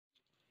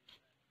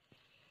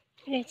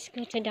Let's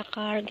go to the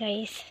car,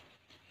 guys.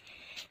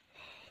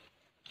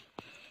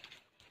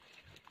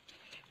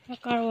 The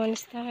car won't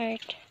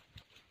start.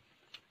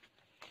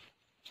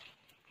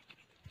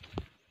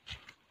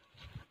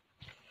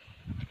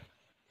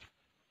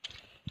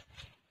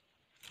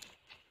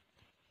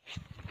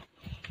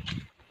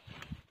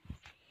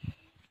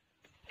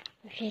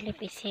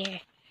 Philip is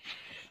here.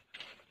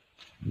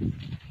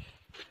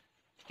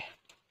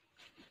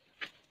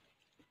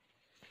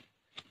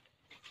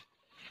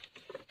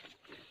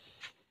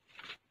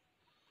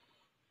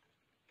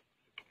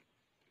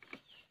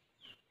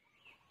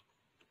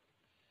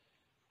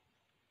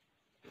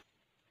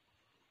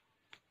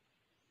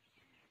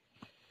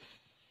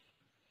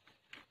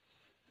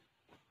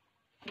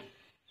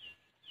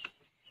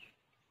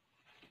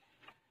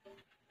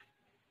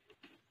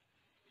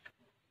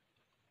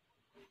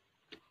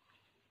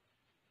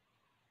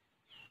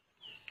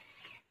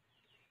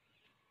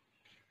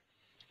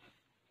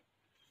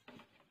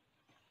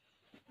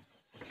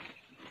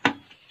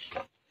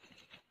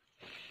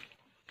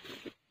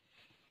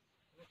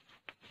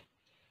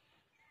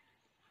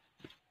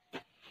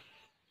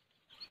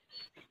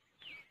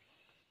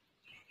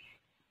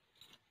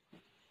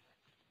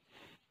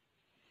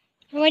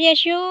 What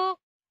is you?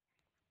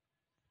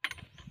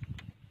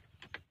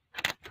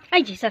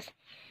 Ay, Jesus.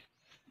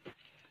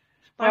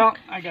 Well,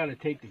 I gotta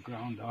take the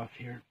ground off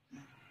here.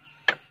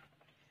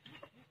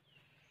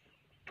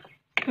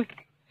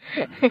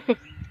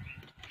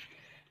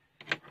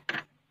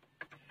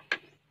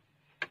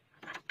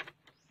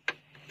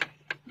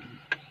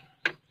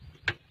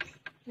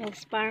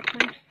 Nag-spark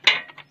man.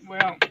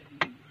 Well,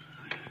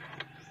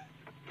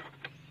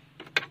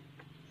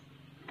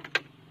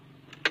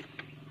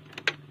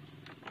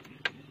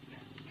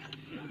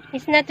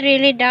 It's not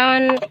really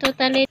down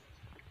totally.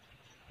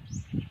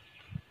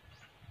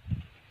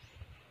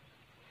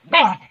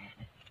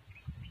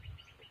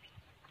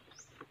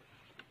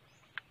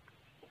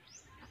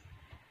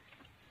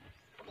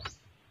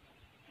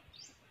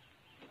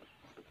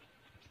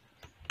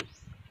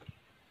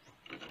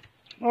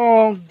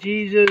 oh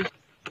Jesus.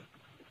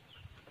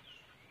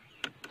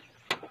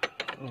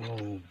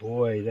 Oh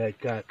boy, that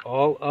got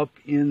all up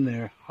in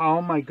there. How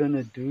am I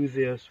gonna do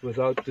this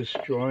without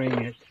destroying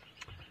it?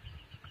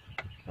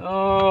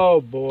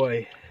 Oh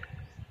boy.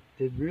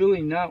 Did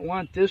really not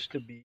want this to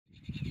be.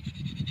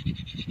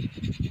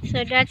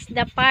 So that's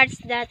the parts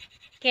that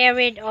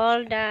carried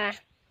all the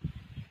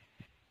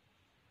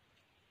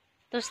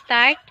to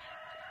start.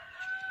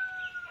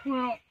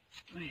 Well,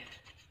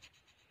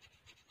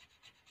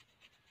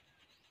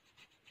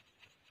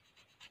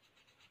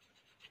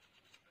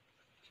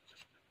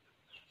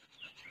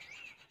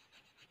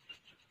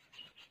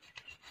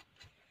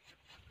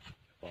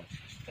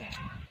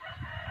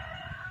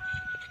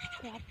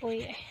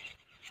 Apoy eh.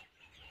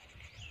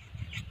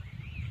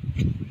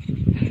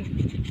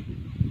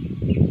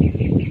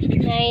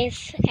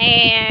 Nice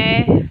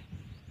air.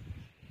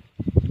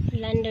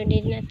 Lando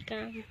did not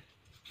come.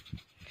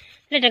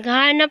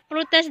 Daghanap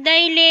prutas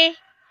daily.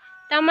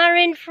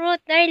 Tamarind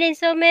fruit daily,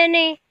 so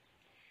many.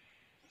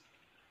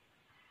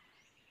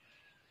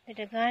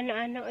 Daghan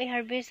ano eh,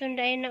 harveston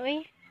daily na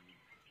eh.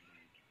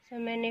 So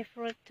many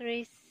fruit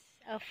trees,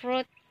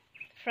 fruit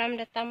from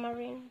the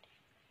tamarind.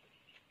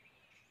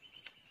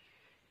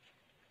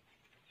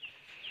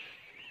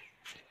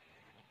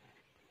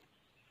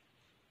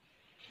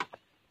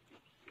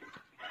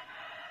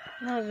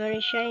 Oh, very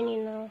shiny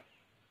now.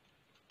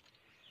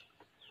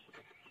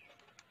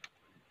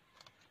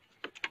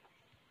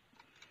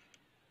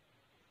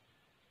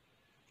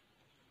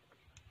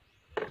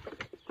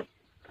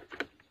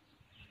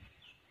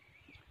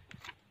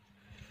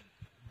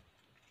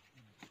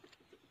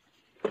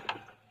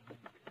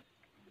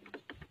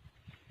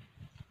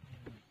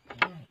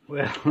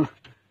 well.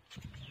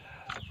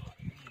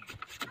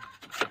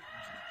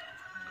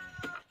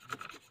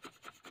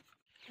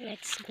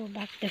 Let's go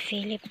back to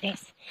Philip,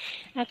 guys.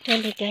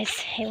 Actually, guys,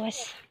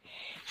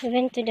 we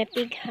went to the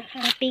pig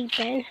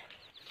pen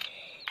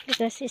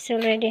because it's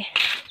already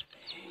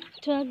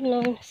 12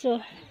 noon,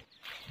 so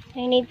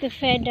I need to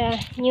feed a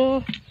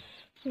new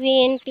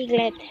win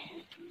piglet.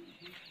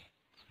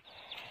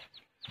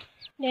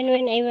 Then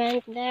when I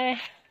went there,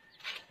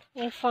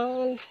 I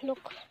found,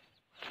 look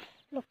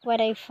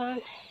what I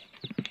found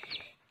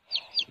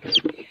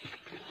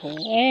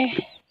here.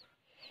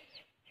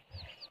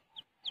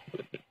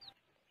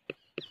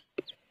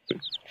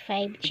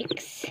 5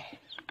 chicks.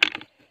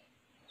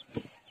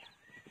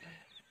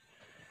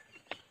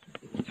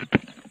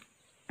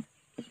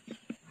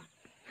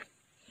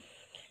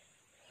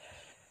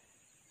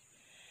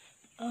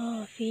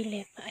 Oh,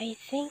 Philip, I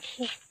think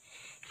he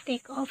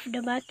take off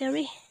the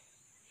battery.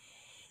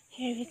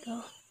 Here we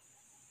go.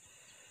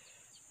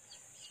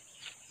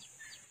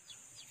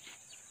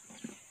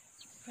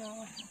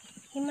 So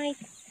he might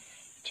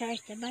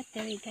charge the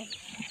battery, guys.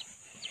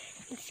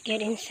 Let's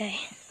get inside.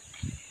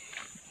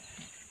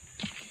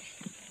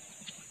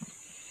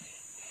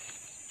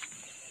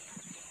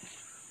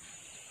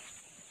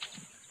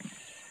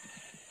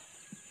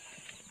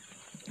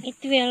 It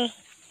will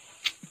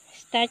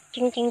start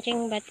ching ching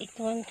ching, but it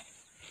won't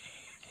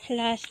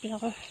last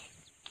long.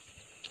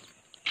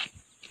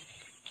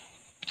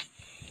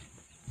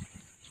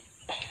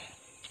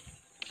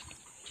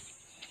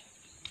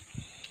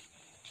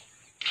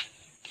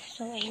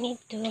 So I need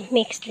to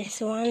mix this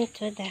one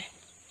to the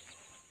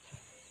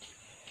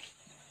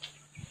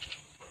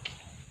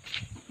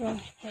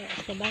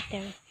here's the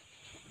battery.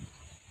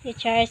 You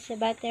charge the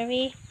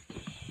battery.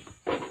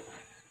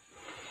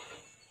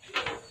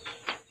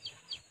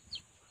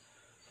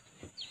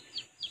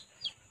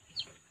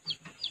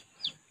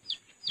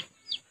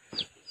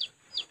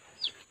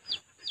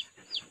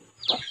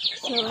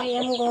 So I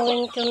am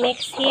going to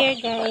mix here,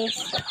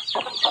 guys.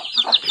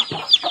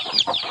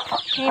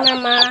 Hey,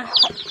 Mama.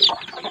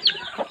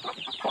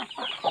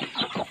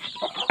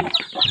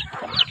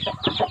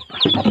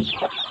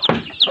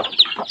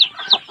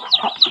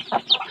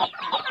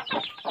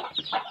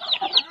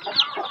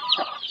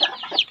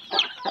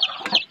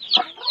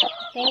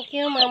 Thank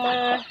you,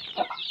 Mama.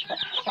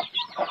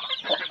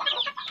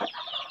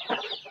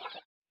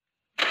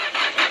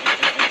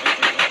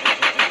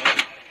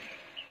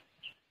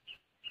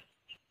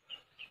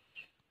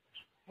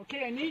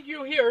 Okay, I need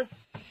you here.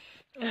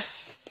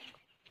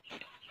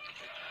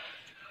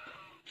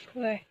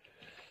 Where?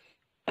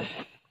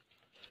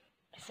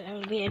 So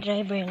I'll be a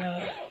driver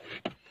now.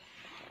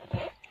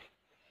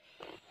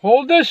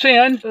 Hold this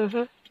in.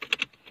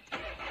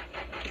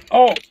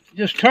 Oh,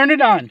 just turn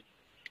it on.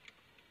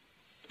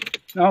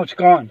 Now it's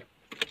gone.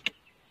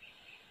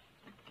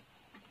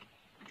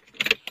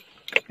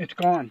 It's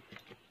gone.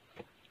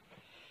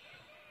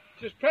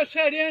 Just press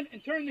that in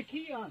and turn the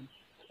key on.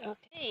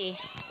 Okay.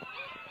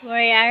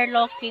 We are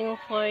looking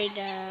for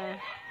the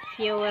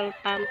fuel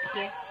pump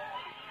here.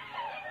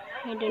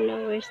 I don't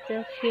know where's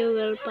the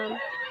fuel pump.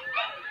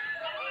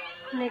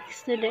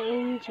 Next to the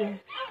engine.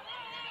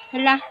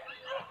 Hala.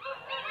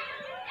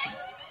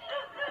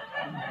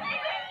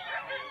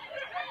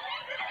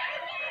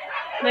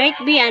 Might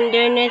be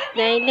underneath,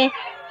 Daily.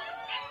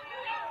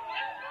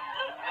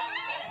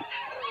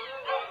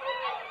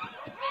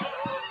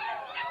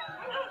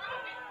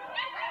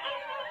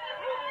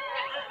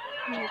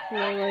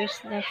 Where's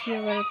the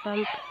fuel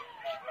pump?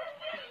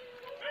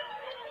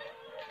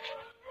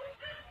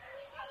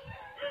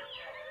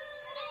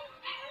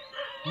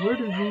 Where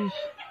do these...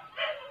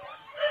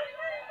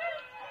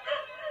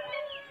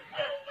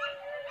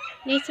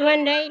 This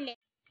one, Daily.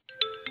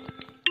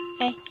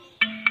 Hey,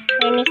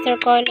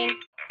 Mr. calling.